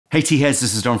Hey tea heads,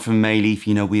 this is Don from Mayleaf.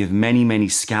 You know, we have many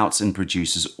scouts and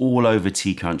producers all over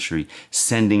tea country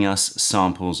sending us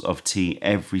samples of tea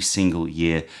every single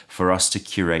year for us to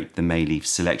curate the Mayleaf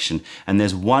selection. And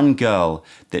there's one girl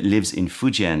that lives in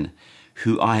Fujian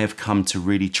who I have come to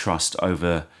really trust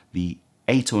over the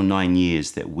 8 or 9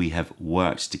 years that we have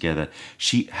worked together.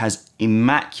 She has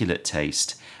immaculate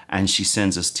taste and she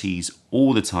sends us teas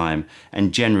all the time,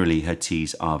 and generally her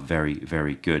teas are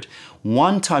very good.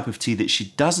 One type of tea that she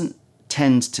doesn't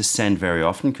tend to send very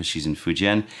often because she's in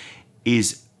Fujian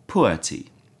is PuErh tea.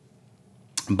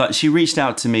 But she reached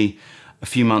out to me a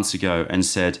few months ago and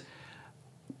said,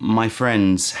 my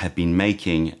friends have been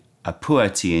making a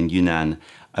PuErh tea in Yunnan,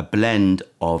 a blend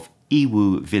of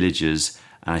Yiwu villages,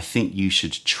 and I think you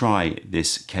should try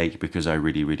this cake because I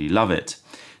really love it.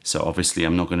 So obviously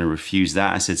I'm not going to refuse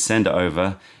that. I said send it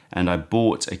over, and I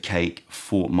bought a cake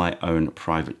for my own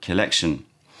private collection.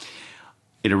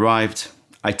 It arrived,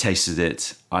 I tasted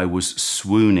it, I was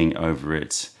swooning over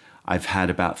it. I've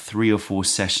had about 3 or 4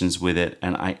 sessions with it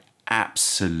and I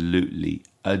absolutely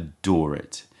adore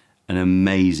it. An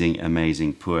amazing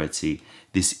PuErh tea,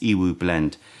 this Yiwu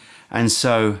blend. And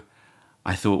so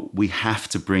I thought we have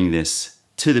to bring this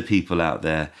to the people out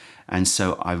there. And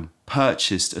so I've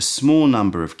purchased a small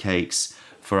number of cakes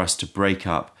for us to break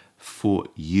up for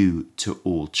you to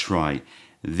all try.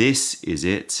 This is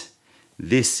it.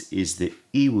 This is the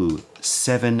Yiwu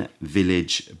 7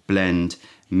 Village blend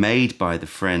made by the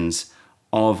friends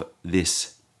of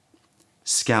this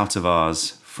scout of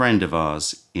ours, friend of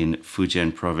ours in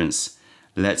Fujian province.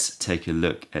 Let's take a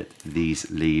look at these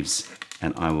leaves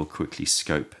and I will quickly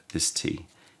scope this tea.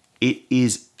 It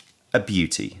is a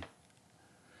beauty.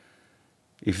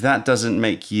 If that doesn't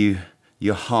make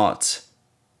your heart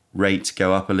rate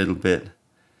go up a little bit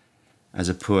as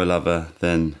a PuErh lover,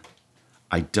 then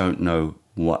I don't know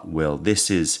what will.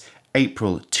 This is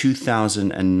April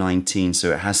 2019,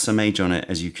 so it has some age on it,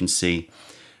 as you can see.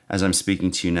 As I'm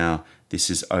speaking to you now, this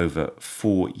is over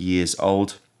 4 years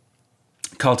old.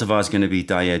 Cultivar is going to be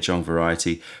Daejong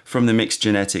variety from the mixed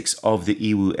genetics of the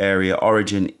Yiwu area.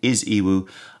 Origin is Yiwu.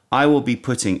 I will be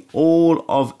putting all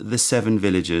of the 7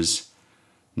 villages'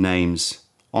 names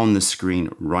on the screen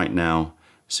right now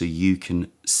so you can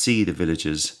see the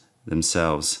villages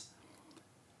themselves.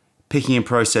 Picking and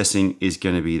processing is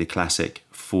going to be the classic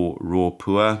for raw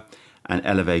PuErh, and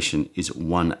elevation is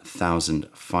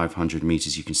 1,500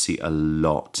 meters. You can see a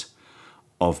lot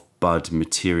of bud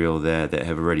material there that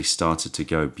have already started to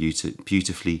go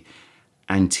beautifully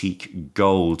antique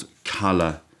gold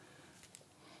color.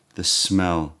 The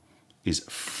smell is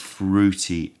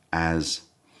fruity as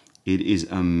it is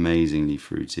amazingly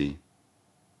fruity.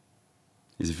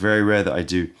 It's very rare that I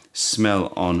do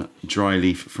smell on dry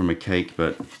leaf from a cake,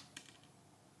 but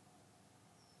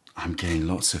I'm getting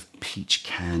lots of peach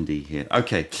candy here.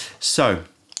 Okay, so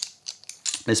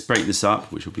let's break this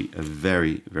up, which will be a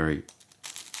very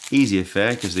easy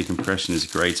affair because the compression is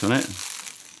great on it.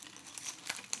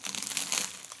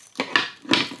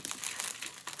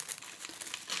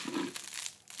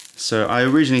 So I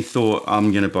originally thought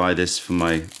I'm going to buy this for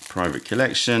my private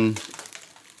collection.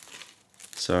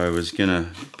 So I was going to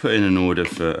put in an order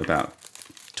for about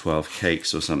 12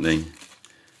 cakes or something,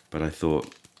 but I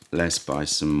thought let's buy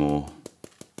some more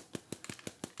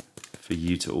for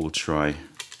you to all try.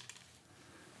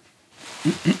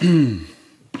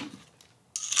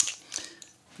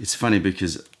 It's funny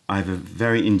because I have a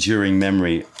very enduring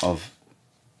memory of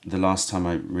the last time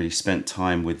I really spent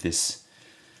time with this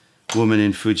woman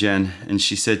in Fujian, and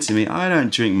she said to me, I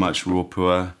don't drink much raw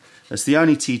PuErh. That's the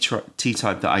only tea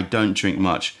type that I don't drink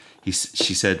much.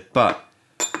 She said, but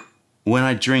when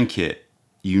I drink it,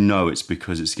 you know it's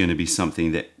because it's going to be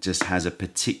something that just has a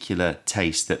particular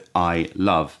taste that I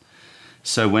love.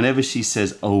 So whenever she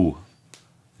says, oh,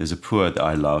 there's a PuErh that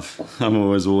I love, I'm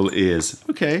always all ears.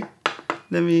 Okay,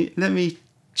 let me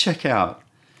check out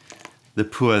the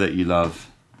PuErh that you love.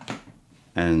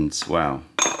 And wow,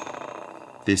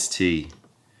 this tea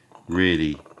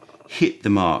really hit the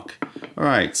mark. All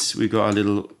right, we've got our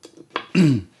little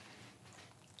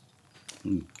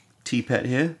tea pet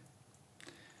here.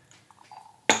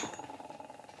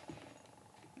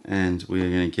 And we're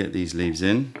going to get these leaves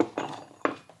in.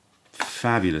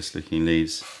 Fabulous looking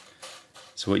leaves.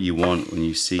 It's what you want when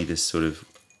you see this sort of,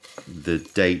 the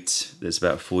date that's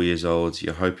about 4 years old.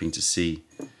 You're hoping to see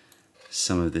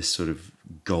some of this sort of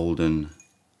golden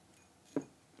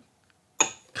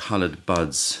coloured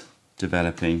buds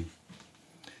developing.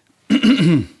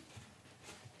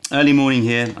 Early morning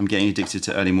here. I'm getting addicted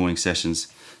to early morning sessions.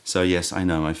 So yes, I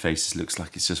know my face looks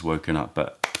like it's just woken up,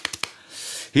 but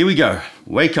here we go.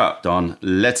 Wake up, Don.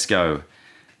 Let's go.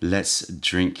 Let's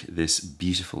drink this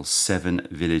beautiful 7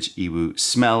 Village Yiwu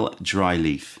Smell Dry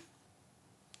Leaf.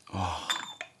 Oh.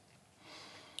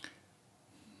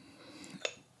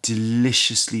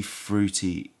 Deliciously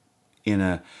fruity in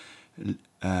a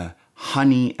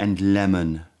honey and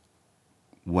lemon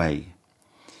way.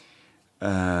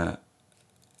 It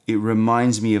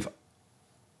reminds me of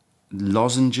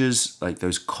lozenges, like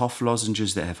those cough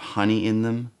lozenges that have honey in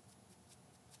them.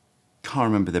 Can't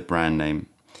remember the brand name,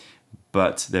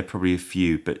 but there are probably a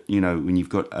few. But you know, when you've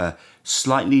got a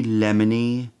slightly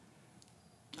lemony,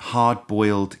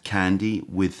 hard-boiled candy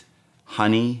with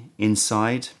honey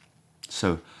inside,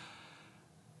 so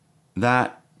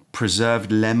that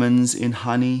preserved lemons in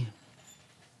honey,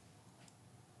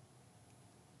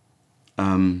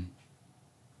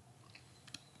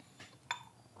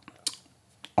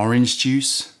 orange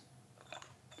juice,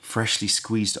 freshly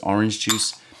squeezed orange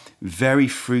juice, very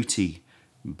fruity,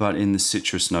 but in the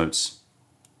citrus notes.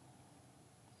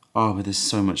 Oh, but there's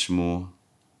so much more.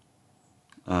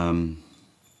 But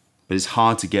it's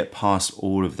hard to get past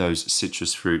all of those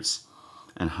citrus fruits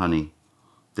and honey.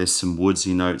 There's some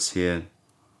woodsy notes here,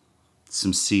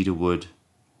 some cedar wood.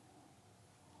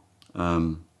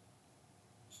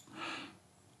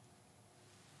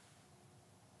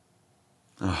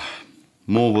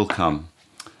 More will come.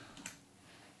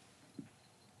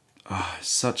 Oh,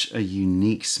 such a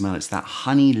unique smell. It's that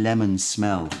honey lemon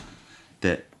smell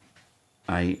that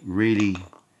I really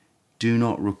do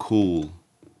not recall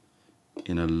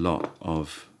in a lot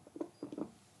of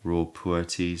raw PuErh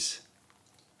teas.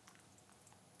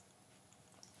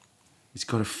 It's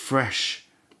got a fresh,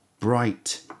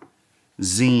 bright,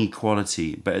 zingy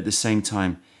quality, but at the same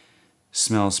time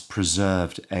smells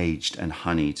preserved, aged and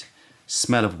honeyed.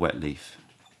 Smell of wet leaf.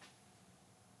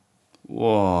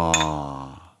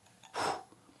 Whoa.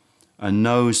 A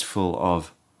nose full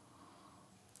of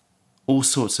all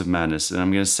sorts of madness. And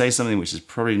I'm going to say something which is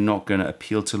probably not going to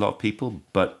appeal to a lot of people,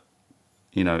 but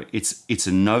you know, it's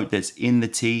a note that's in the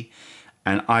tea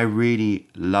and I really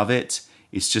love it.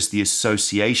 It's just the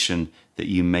association that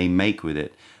you may make with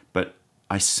it. But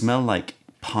I smell like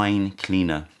pine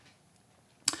cleaner.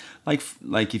 Like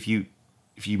if you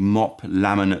mop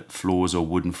laminate floors or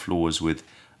wooden floors with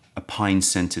a pine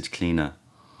scented cleaner.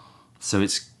 So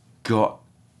it's got,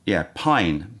 yeah,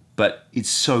 pine, but it's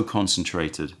so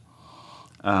concentrated.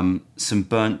 Some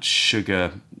burnt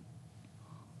sugar.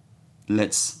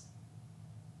 Let's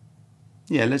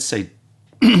say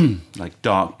like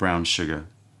dark brown sugar.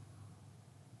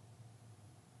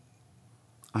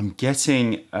 I'm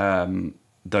getting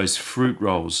those fruit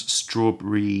rolls,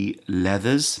 strawberry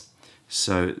leathers.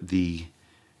 So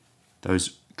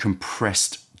those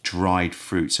compressed dried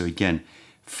fruit. So again,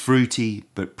 fruity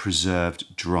but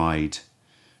preserved, dried,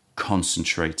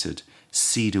 concentrated,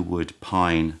 cedarwood,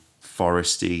 pine,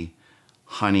 foresty,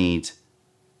 honeyed,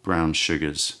 brown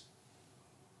sugars.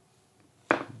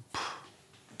 A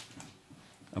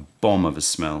bomb of a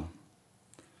smell.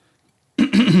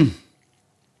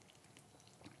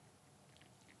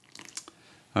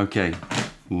 Okay.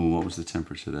 Ooh, what was the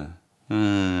temperature there?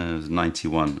 It was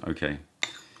 91. Okay.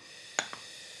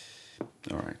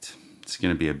 All right. It's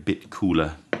going to be a bit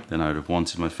cooler than I would have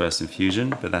wanted my first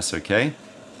infusion, but that's okay.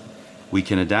 We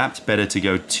can adapt. Better to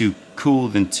go too cool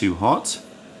than too hot.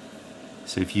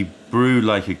 So if you brew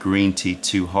like a green tea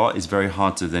too hot, it's very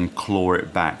hard to then claw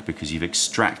it back because you've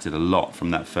extracted a lot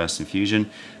from that first infusion.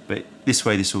 But this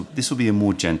way, this will be a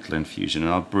more gentle infusion,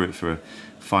 and I'll brew it for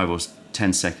 5 or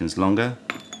 10 seconds longer.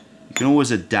 You can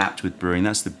always adapt with brewing.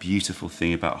 That's the beautiful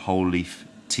thing about whole leaf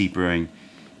tea brewing,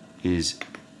 is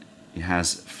it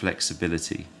has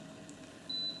flexibility.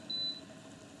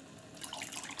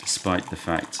 Despite the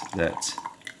fact that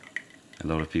a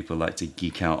lot of people like to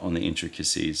geek out on the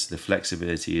intricacies, the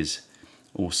flexibility is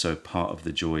also part of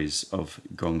the joys of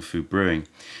Gong Fu brewing.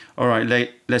 All right,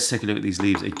 let's take a look at these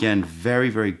leaves. Again, very,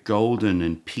 very golden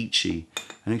and peachy,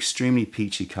 an extremely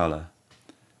peachy color.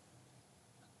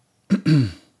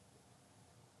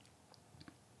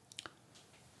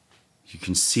 You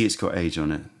can see it's got age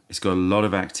on it. It's got a lot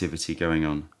of activity going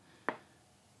on.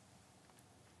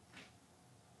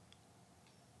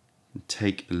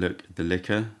 Take a look at the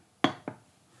liquor.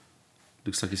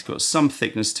 Looks like it's got some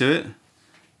thickness to it,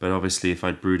 but obviously if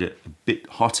I'd brewed it a bit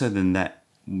hotter, then that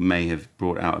may have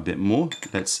brought out a bit more.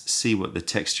 Let's see what the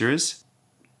texture is.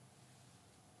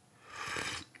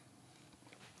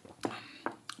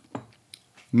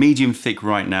 Medium thick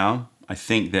right now. I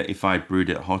think that if I brewed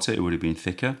it hotter, it would have been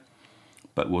thicker,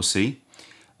 but we'll see.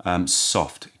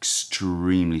 Soft,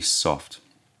 extremely soft,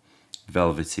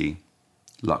 velvety,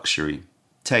 luxury.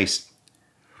 Taste.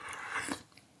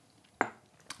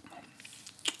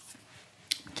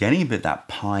 getting a bit of that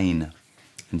pine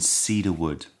and cedar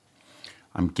wood.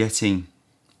 I'm getting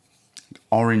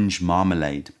orange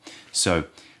marmalade. So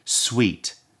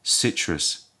sweet,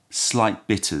 citrus, slight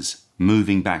bitters,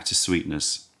 moving back to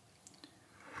sweetness.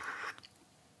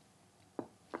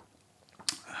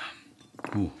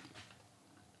 Ooh.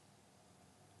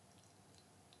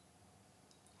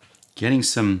 Getting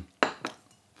some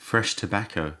fresh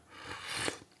tobacco,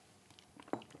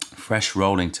 fresh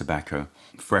rolling tobacco,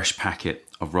 fresh packet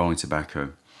of rolling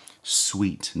tobacco,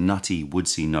 sweet, nutty,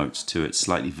 woodsy note to it,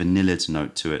 slightly vanilla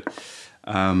note to it.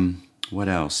 What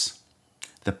else?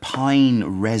 The pine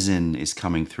resin is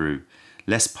coming through.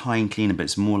 Less pine cleaner, but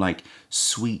it's more like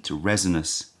sweet,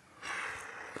 resinous.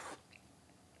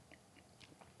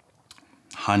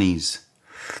 Honeys.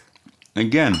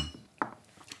 Again,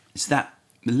 it's that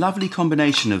lovely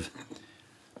combination of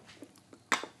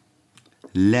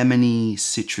lemony,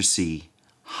 citrusy,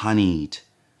 honeyed,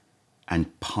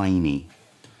 and piney,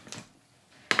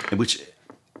 which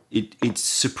it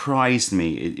surprised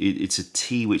me. It's a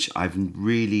tea which a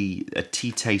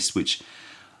tea taste which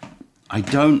I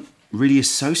don't really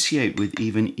associate with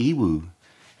even Yiwu.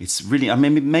 It's really, I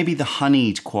mean, maybe the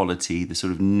honeyed quality, the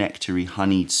sort of nectary,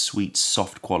 honeyed, sweet,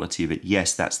 soft quality of it.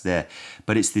 Yes, that's there,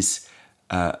 but it's this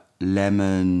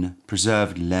lemon,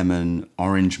 preserved lemon,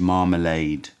 orange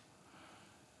marmalade,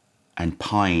 and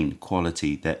pine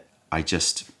quality that I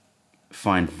just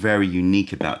find very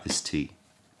unique about this tea.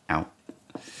 Ow.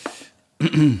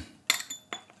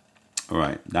 All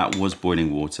right, that was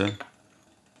boiling water.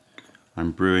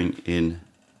 I'm brewing in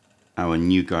our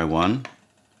new Guy one,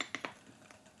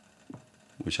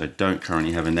 which I don't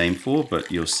currently have a name for, but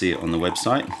you'll see it on the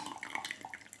website,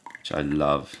 which I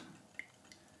love.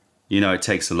 You know, it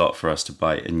takes a lot for us to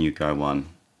buy a new Guy one.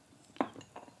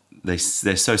 They're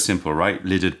so simple, right?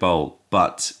 Lidded bowl,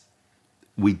 but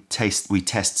we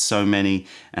test so many,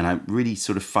 and I'm really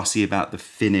sort of fussy about the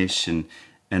finish and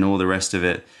all the rest of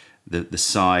it, the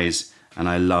size, and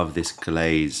I love this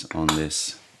glaze on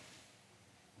this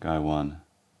Guy one.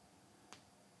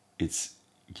 It's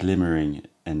glimmering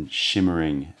and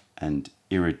shimmering and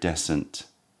iridescent.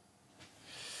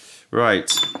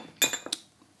 Right,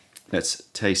 let's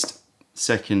taste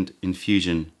second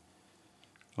infusion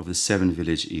of the 7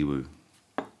 Village Yiwu.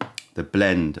 The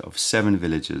blend of 7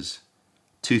 villages,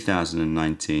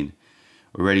 2019.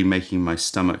 Already making my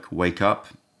stomach wake up.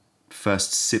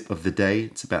 First sip of the day,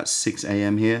 it's about 6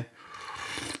 a.m. here.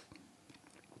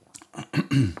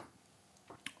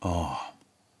 Oh,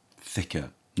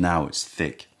 thicker. Now it's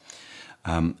thick.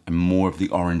 And more of the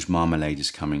orange marmalade is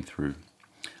coming through.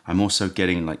 I'm also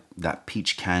getting like that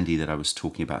peach candy that I was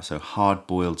talking about. So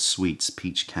hard-boiled sweets,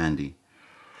 peach candy.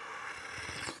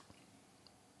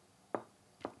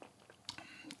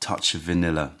 Touch of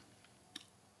vanilla.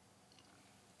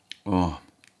 Oh.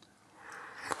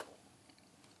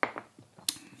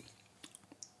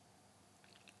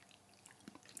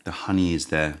 The honey is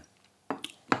there.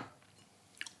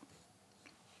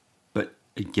 But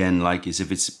again, like as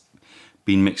if it's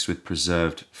been mixed with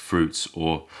preserved fruits,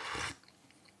 or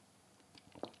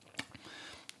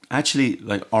actually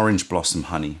like orange blossom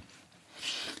honey.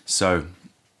 So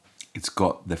it's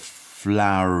got the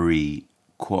flowery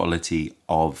quality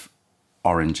of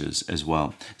oranges as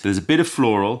well. So there's a bit of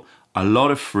floral, a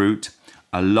lot of fruit,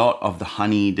 a lot of the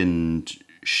honeyed and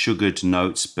sugared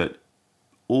notes, but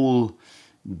all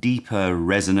deeper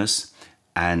resinous,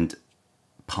 and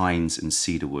pines and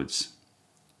cedar woods.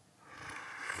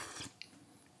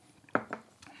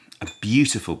 A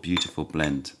beautiful, beautiful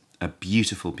blend. A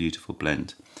beautiful, beautiful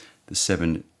blend. The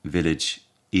 7 Village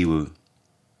Yiwu.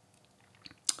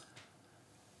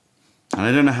 And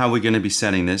I don't know how we're going to be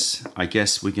selling this. I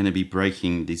guess we're going to be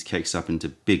breaking these cakes up into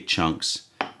big chunks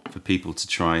for people to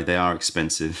try. They are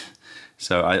expensive.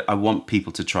 So I want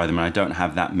people to try them, and I don't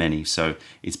have that many. So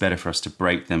it's better for us to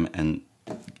break them and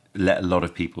let a lot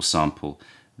of people sample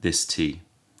this tea.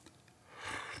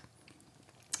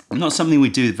 Not something we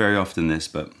do very often, this,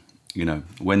 but you know,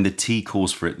 when the tea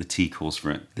calls for it, the tea calls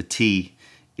for it. The tea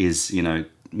is, you know,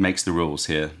 makes the rules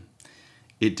here.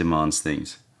 It demands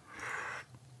things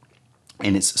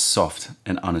in its soft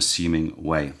and unassuming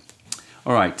way.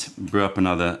 All right, brew up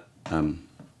another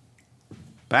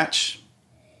batch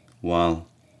while,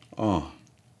 oh,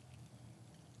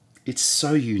 it's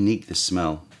so unique, the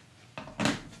smell.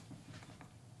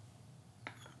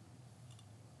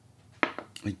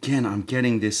 Again, I'm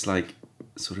getting this like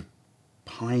sort of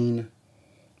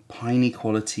piney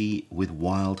quality with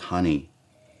wild honey.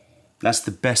 That's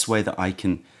the best way that I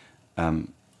can,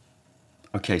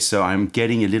 okay, so I'm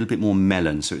getting a little bit more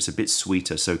melon, so it's a bit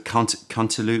sweeter. So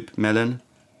cantaloupe melon.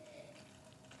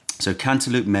 So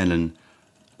cantaloupe melon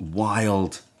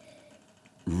wild,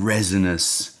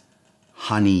 resinous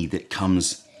honey that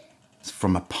comes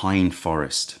from a pine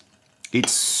forest.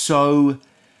 It's so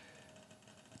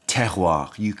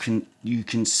terroir. You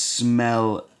can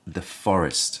smell the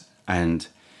forest, and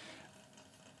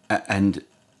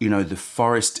you know, the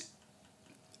forest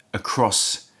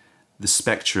across the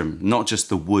spectrum, not just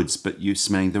the woods, but you're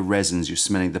smelling the resins, you're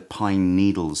smelling the pine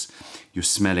needles, you're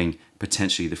smelling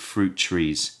potentially the fruit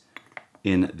trees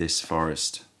in this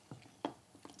forest.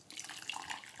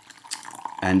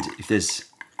 And if there's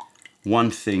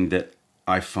one thing that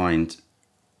I find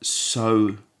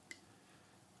so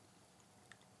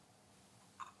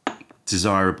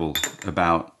desirable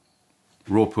about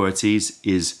raw PuErh teas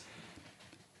is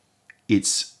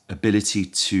its ability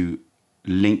to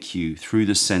link you through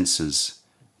the senses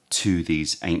to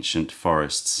these ancient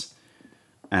forests.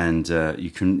 And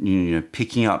you know,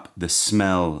 picking up the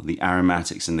smell, the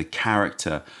aromatics, and the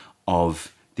character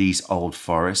of these old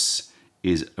forests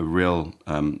is a real,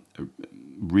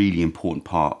 really important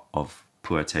part of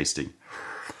PuErh tasting.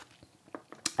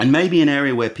 And maybe an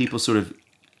area where people sort of,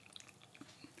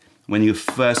 when you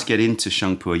first get into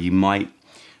Sheng PuErh, you might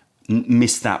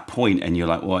miss that point, and you're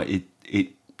like, well,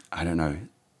 I don't know.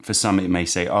 For some, it may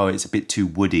say, oh, it's a bit too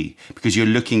woody, because you're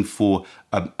looking for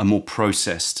a more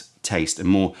processed taste, a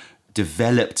more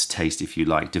developed taste, if you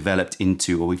like, developed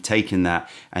into, or we've taken that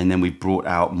and then we've brought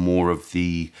out more of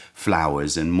the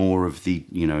flowers and more of the,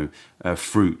 you know,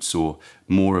 fruits, or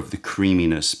more of the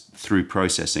creaminess through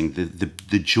processing.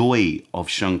 The joy of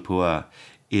Sheng PuErh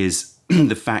is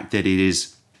the fact that it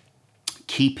is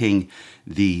keeping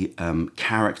the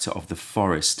character of the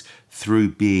forest through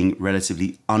being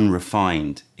relatively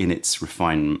unrefined in its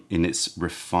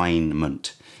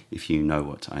refinement, if you know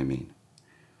what I mean.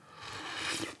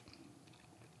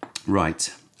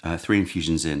 Right, 3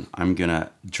 infusions in. I'm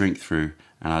gonna drink through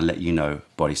and I'll let you know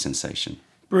body sensation.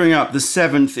 Brewing up the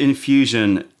 7th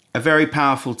infusion, a very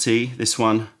powerful tea, this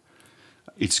one.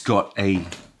 It's got a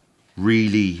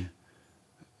really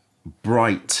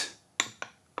bright,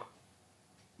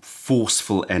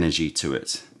 forceful energy to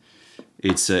it.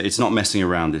 It's not messing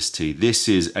around, this tea. This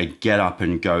is a get up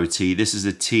and go tea. This is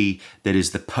a tea that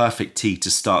is the perfect tea to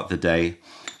start the day.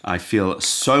 I feel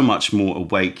so much more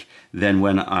awake than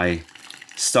when I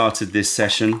started this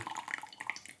session.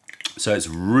 So it's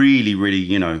really, really,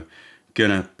 you know,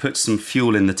 gonna put some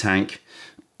fuel in the tank.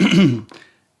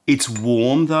 It's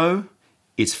warm though,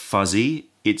 it's fuzzy,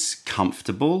 it's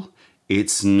comfortable.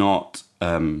 It's not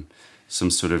some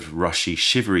sort of rushy,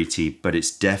 shivery tea, but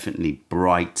it's definitely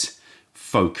bright,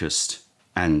 focused,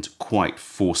 and quite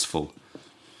forceful.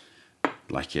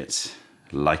 Like it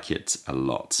a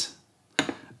lot.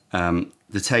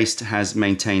 The taste has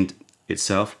maintained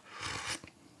itself.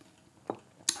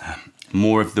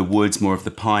 More of the woods, more of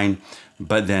the pine,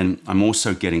 but then I'm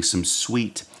also getting some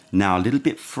sweet, now a little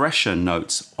bit fresher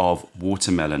notes of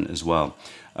watermelon as well.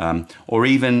 Or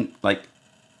even like,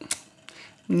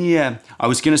 yeah, I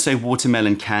was gonna say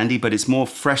watermelon candy, but it's more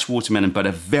fresh watermelon, but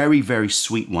a very, very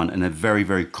sweet one, and a very,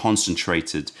 very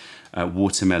concentrated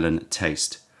watermelon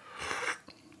taste.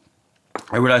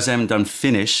 I realize I haven't done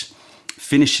finish.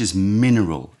 Finish is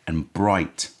mineral and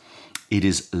bright. It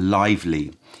is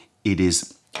lively. It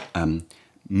is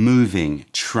moving,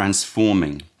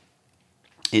 transforming.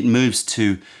 It moves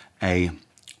to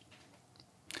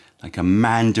like a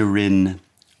mandarin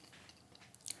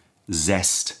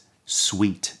zest,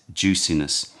 sweet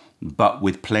juiciness, but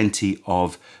with plenty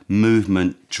of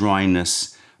movement,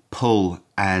 dryness, pull,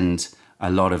 and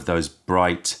a lot of those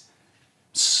bright,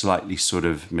 slightly sort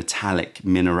of metallic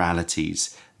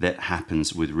mineralities that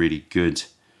happens with really good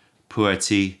PuErh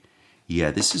tea. Yeah,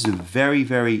 this is a very,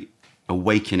 very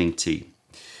awakening tea.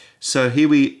 So here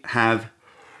we have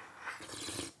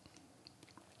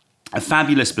a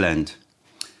fabulous blend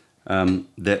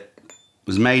that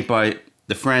was made by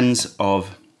the friends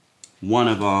of one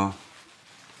of our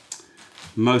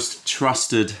most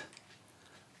trusted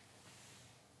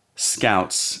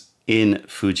scouts in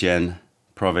Fujian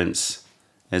province.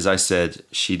 As I said,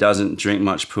 she doesn't drink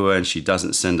much PuErh and she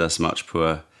doesn't send us much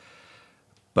PuErh.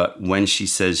 But when she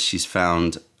says she's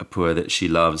found a PuErh that she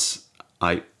loves,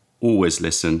 I always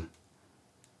listen.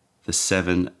 The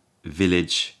 7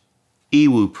 Village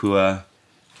Yiwu PuErh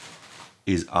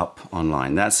is up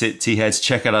online. That's it, tea heads.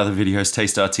 Check out other videos,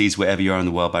 taste our teas wherever you are in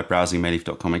the world by browsing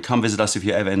mayleaf.com, and come visit us if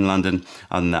you're ever in London.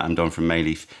 Other than that, I'm Don from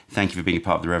Mayleaf. Thank you for being a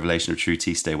part of the revelation of true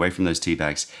tea. Stay away from those tea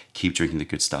bags. Keep drinking the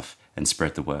good stuff and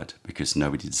spread the word, because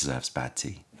nobody deserves bad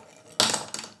tea.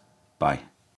 Bye.